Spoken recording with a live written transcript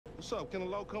What's up? Can a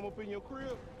low come up in your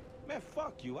crib? Man,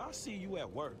 fuck you. I'll see you at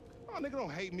work. Oh, nigga, don't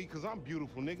hate me because I'm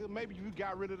beautiful, nigga. Maybe if you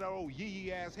got rid of that old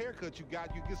yee-yee ass haircut you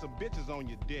got, you get some bitches on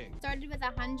your dick. Started with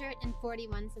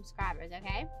 141 subscribers,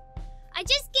 okay? I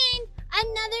just gained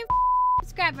another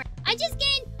subscriber. I just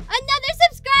gained another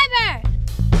subscriber!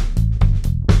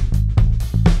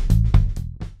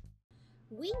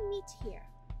 We meet here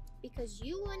because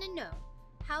you want to know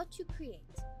how to create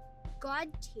God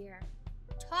tier,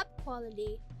 top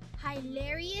quality,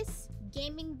 hilarious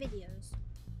gaming videos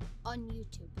on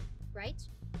YouTube, right?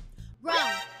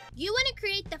 Wrong! You want to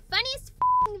create the funniest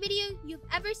video you've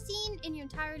ever seen in your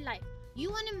entire life. You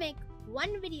want to make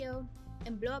one video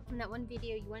and blow up from that one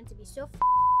video. You want it to be so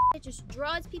it just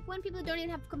draws people in. People don't even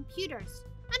have computers.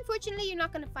 Unfortunately, you're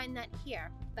not going to find that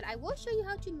here, but I will show you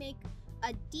how to make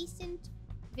a decent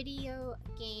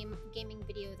gaming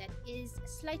video that is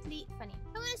slightly funny.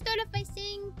 I want to start off by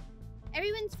saying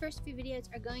everyone's first few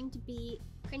videos are going to be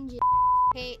cringy.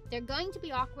 Okay, they're going to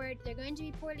be awkward, they're going to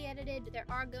be poorly edited, there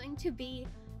are going to be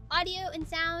audio and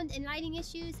sound and lighting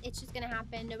issues. It's just gonna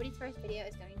happen. Nobody's first video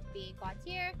is going to be God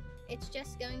tier. It's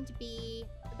just going to be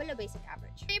below basic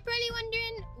average. You're probably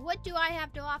wondering, what do I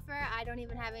have to offer? I don't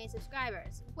even have any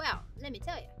subscribers. Well, let me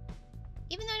tell you.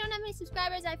 Even though I don't have any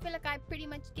subscribers, I feel like I pretty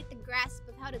much get the grasp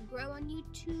of how to grow on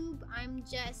YouTube.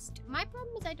 My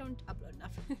problem is I don't upload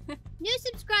enough. New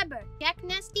subscriber, Jack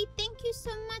Nasty. Thank you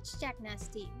so much, Jack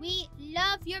Nasty. We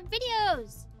love your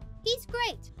videos. He's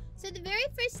great. So the very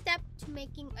first step to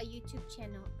making a YouTube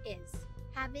channel is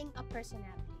having a personality.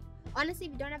 Honestly,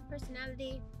 if you don't have a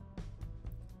personality,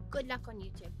 good luck on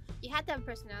YouTube. You have to have a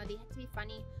personality. You have to be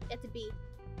funny. You have to be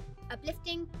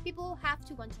uplifting. People have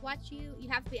to want to watch you. You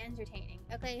have to be entertaining.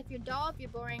 Okay, if you're dull, if you're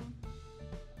boring,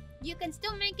 you can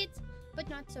still make it, but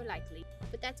not so likely.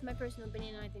 But that's my personal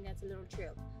opinion, and I think that's a little true.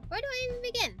 Where do I even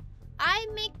begin? I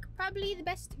make probably the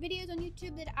best videos on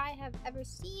YouTube that I have ever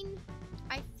seen.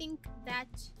 I think that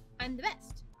I'm the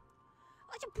best.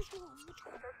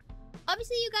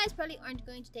 Obviously, you guys probably aren't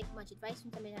going to take much advice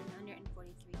from somebody that has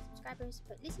 143 subscribers,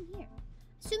 but listen here.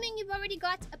 Assuming you've already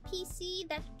got a PC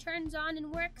that turns on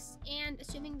and works, and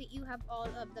assuming that you have all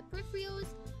of the peripherals,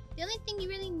 the only thing you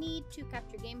really need to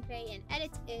capture gameplay and edit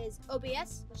is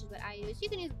OBS, which is what I use. You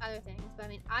can use other things, but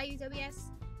I use OBS,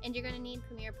 and you're going to need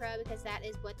Premiere Pro because that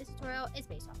is what this tutorial is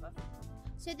based off of.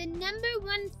 So the number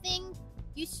one thing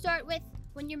you start with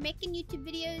when you're making YouTube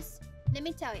videos, let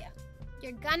me tell you,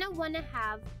 you're gonna want to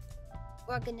have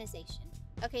organization.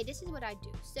 Okay, this is what I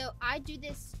do. So I do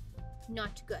this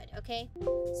not good, okay?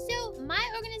 So my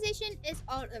organization is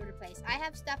all over the place. I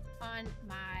have stuff on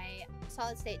my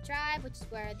solid state drive, which is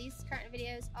where these current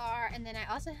videos are, and then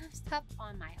I also have stuff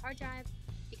on my hard drive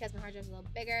because my hard drive is a little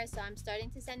bigger, so I'm starting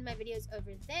to send my videos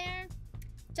over there.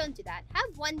 Don't do that.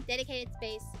 Have one dedicated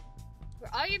space where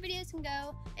all your videos can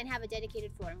go and have a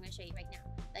dedicated folder. I'm going to show you right now.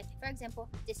 Like, for example,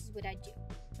 this is what I do.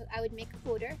 So I would make a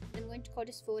folder. I'm going to call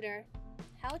this folder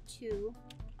how to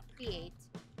create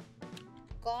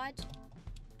God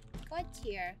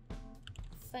tier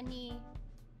funny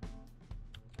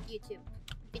YouTube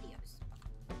videos.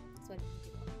 That's what I'm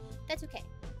doing. That's okay.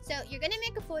 So you're gonna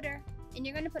make a folder and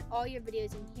you're gonna put all your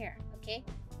videos in here, okay?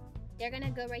 They're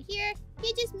gonna go right here.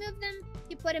 You just move them,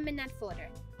 you put them in that folder.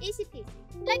 Easy peasy.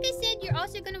 Like I said, you're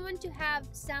also gonna want to have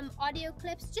some audio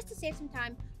clips just to save some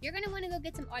time. You're gonna want to go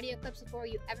get some audio clips before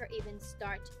you ever even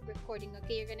start recording.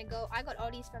 Okay, you're gonna go. I got all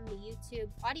these from the YouTube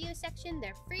audio section.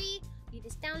 They're free. You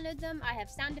just download them. I have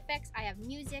sound effects. I have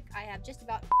music. I have just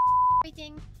about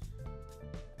everything.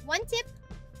 One tip: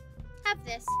 have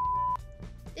this.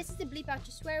 This is to bleep out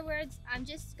your swear words. I'm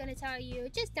just gonna tell you,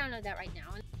 just download that right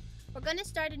now. We're gonna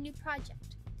start a new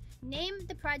project. Name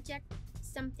the project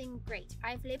something great.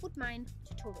 I've labeled mine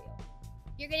tutorial.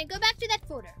 You're gonna go back to that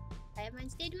folder. I have mine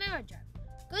saved in my hard drive.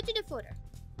 Go to the folder.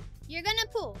 You're gonna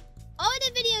pull all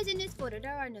the videos in this folder.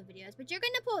 There are no videos, but you're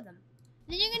gonna pull them.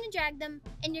 Then you're gonna drag them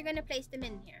and you're gonna place them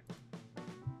in here.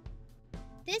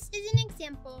 This is an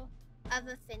example of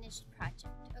a finished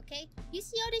project, okay? You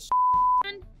see all this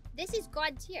on? This is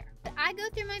God tier. I go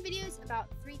through my videos about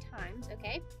 3 times,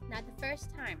 okay? Not the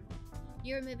first time.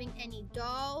 You're removing any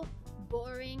dull,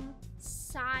 boring,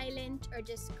 silent, or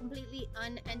just completely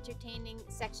unentertaining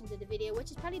sections of the video,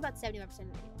 which is probably about 75% of the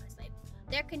video, honestly.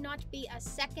 There cannot be a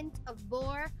second of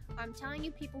bore. I'm telling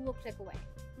you, people will click away,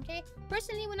 okay?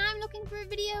 Personally, when I'm looking for a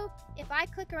video, if I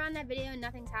click around that video and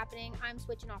nothing's happening, I'm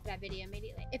switching off that video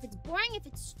immediately. If it's boring, if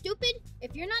it's stupid,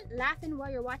 if you're not laughing while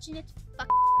you're watching it, fuck.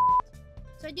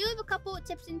 So I do have a couple of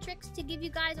tips and tricks to give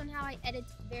you guys on how I edit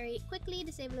very quickly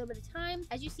to save a little bit of time.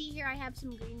 As you see here, I have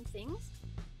some green things.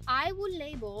 I will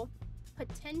label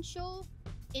potential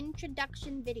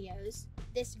introduction videos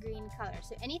this green color.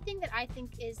 So anything that I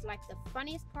think is like the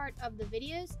funniest part of the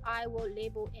videos, I will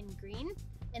label in green.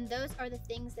 And those are the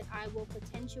things that I will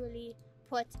potentially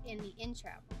put in the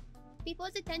intro.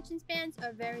 People's attention spans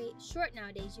are very short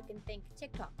nowadays. You can thank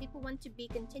TikTok. People want to be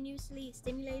continuously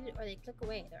stimulated or they click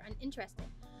away. They're uninterested.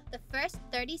 The first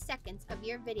 30 seconds of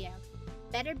your video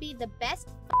better be the best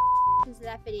of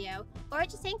that video or it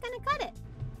just ain't gonna cut it.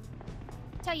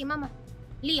 Tell your mama,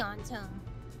 Leon's home.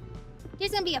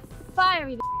 There's gonna be a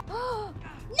fiery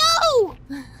no!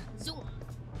 Zoom.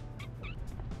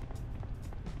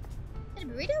 Is that a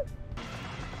burrito?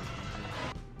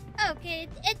 Okay,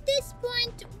 at this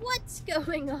point, what's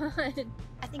going on?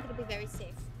 I think it'll be very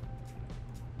safe.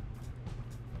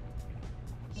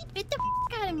 He bit the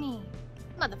out of me.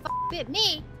 Motherfucker bit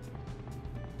me.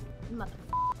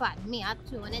 Motherfucker bite me. I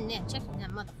threw one in there checking that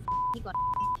motherfucker. He got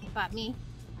bite me.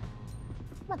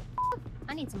 Motherfucker.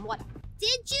 I need some water.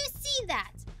 Did you see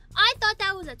that? I thought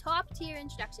that was a top tier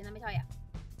introduction, let me tell you.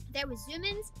 There was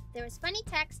zoom-ins, there was funny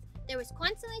text, there was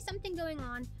constantly something going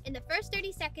on. In the first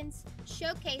 30 seconds,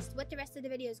 showcased what the rest of the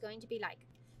video is going to be like.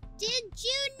 Did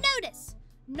you notice?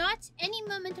 Not any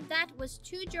moment of that was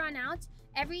too drawn out.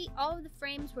 All of the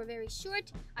frames were very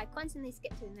short. I constantly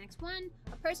skipped to the next one.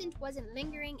 A person wasn't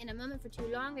lingering in a moment for too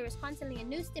long. There was constantly a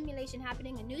new stimulation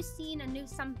happening, a new scene, a new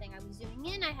something. I was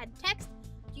zooming in, I had text.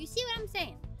 Do you see what I'm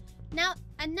saying? Now,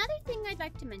 another thing I'd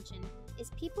like to mention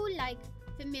is people like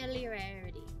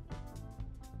familiarity.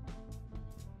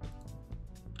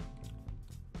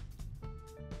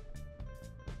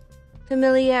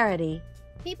 Familiarity.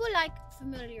 People like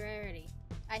familiarity.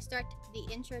 I start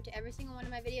the intro to every single one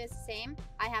of my videos the same.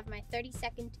 I have my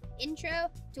 30-second intro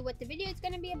to what the video is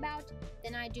going to be about.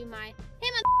 Then I do my, hey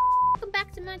welcome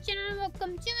back to my channel,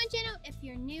 welcome to my channel. If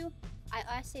you're new,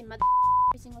 I say every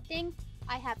single thing.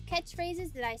 I have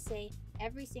catchphrases that I say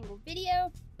every single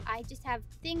video. I just have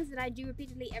things that I do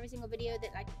repeatedly every single video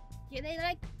that they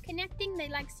like connecting, they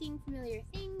like seeing familiar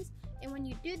things. And when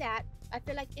you do that, I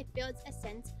feel like it builds a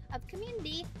sense of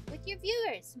community with your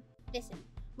viewers. Listen,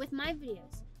 with my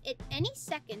videos, at any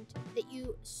second that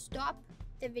you stop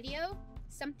the video,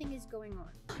 something is going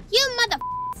on. You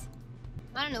motherfuckers!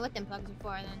 I don't know what them plugs are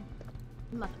for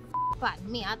then. Motherfucker bite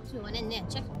me. I threw one in there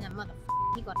checking that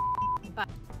motherfucker. He got bite.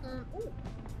 Ooh.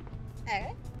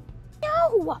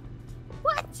 No!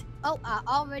 What? Oh, I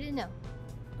already know.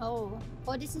 Oh,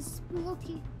 this is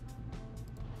spooky.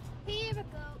 Here I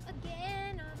go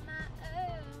again on my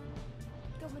own.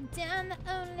 Going down the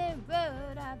only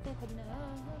road I've ever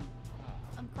known.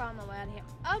 I'm crawling my way out of here.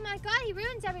 Oh my god, he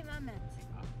ruins every moment.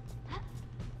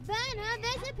 Burner,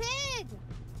 there's a pig!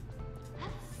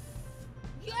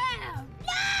 Yeah!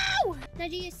 No! Now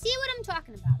do you see what I'm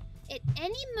talking about? At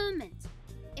any moment,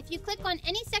 if you click on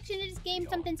any section of this game,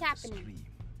 something's happening.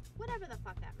 Whatever the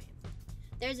fuck that means.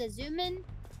 There's a zoom in,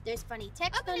 there's funny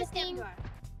text on the thing,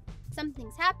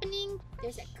 something's happening,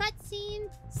 there's a cutscene,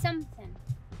 something.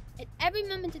 At every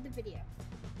moment of the video.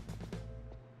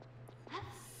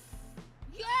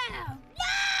 Yeah!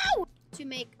 No! To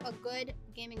make a good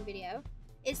gaming video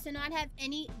is to not have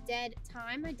any dead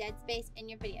time or dead space in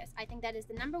your videos. I think that is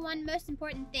the #1 most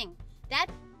important thing. That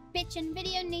bitchin'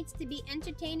 video needs to be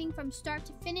entertaining from start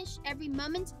to finish. Every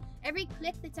moment, every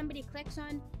click that somebody clicks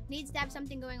on needs to have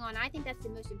something going on. I think that's the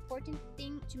most important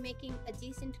thing to making a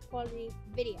decent quality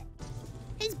video.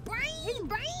 His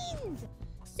brains!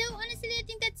 So honestly, I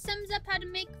think that sums up how to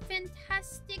make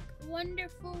fantastic,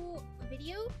 wonderful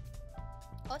video.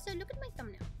 Also, look at my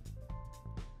thumbnail.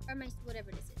 Or my,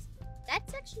 whatever this is.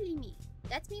 That's actually me.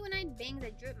 That's me when I bang,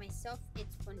 I drew it myself.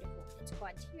 It's wonderful. It's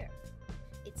quad tier.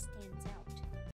 It stands out.